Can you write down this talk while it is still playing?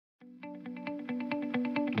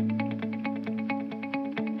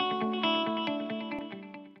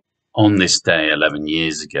On this day 11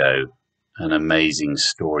 years ago, an amazing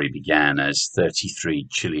story began as 33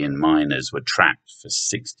 Chilean miners were trapped for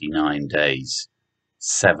 69 days,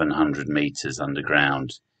 700 meters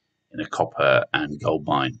underground in a copper and gold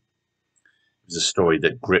mine. It was a story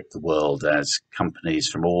that gripped the world as companies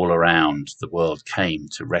from all around the world came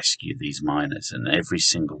to rescue these miners, and every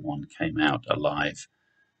single one came out alive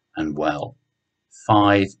and well.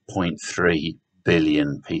 5.3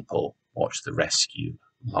 billion people watched the rescue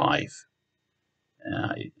live.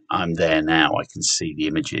 I'm there now. I can see the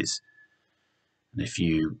images. And if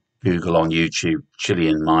you Google on YouTube,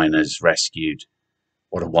 Chilean miners rescued,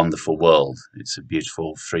 what a wonderful world. It's a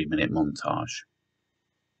beautiful 3-minute montage.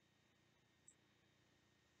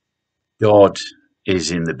 God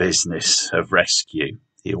is in the business of rescue.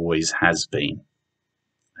 He always has been.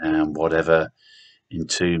 And whatever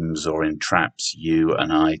entombs or entraps you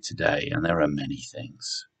and I today, and there are many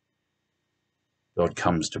things, God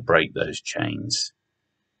comes to break those chains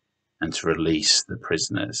and to release the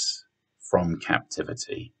prisoners from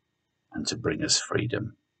captivity and to bring us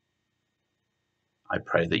freedom. I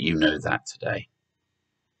pray that you know that today.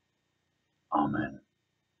 Amen.